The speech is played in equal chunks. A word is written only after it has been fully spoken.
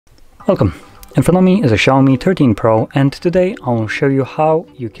Welcome. In front of me is a Xiaomi 13 Pro, and today I'll show you how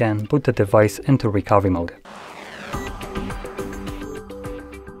you can boot the device into recovery mode.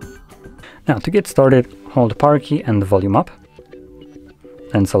 Now, to get started, hold the power key and the volume up,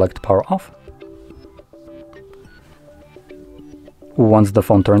 then select power off. Once the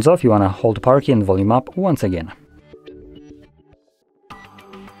phone turns off, you want to hold the power key and the volume up once again.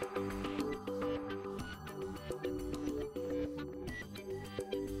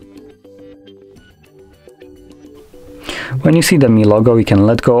 When you see the Mi logo, you can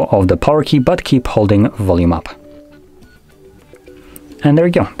let go of the power key, but keep holding volume up. And there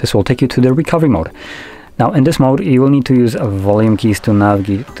you go. This will take you to the recovery mode. Now, in this mode, you will need to use volume keys to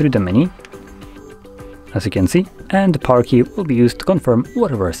navigate through the menu, as you can see, and the power key will be used to confirm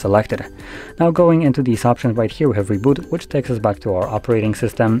whatever is selected. Now, going into these options right here, we have reboot, which takes us back to our operating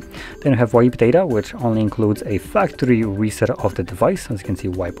system. Then we have wipe data, which only includes a factory reset of the device. As you can see,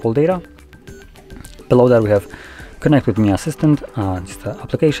 wipe all data. Below that, we have connect with Mi Assistant, just the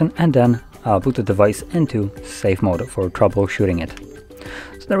application, and then boot the device into safe mode for troubleshooting it.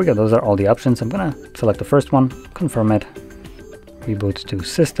 So there we go, those are all the options. I'm gonna select the first one, confirm it, reboot to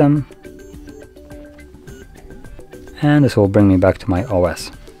system, and this will bring me back to my OS.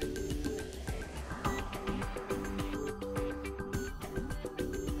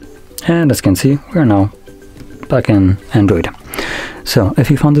 And as you can see, we are now back in Android. So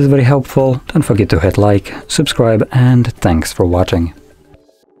if you found this very helpful, don't forget to hit like, subscribe, and thanks for watching.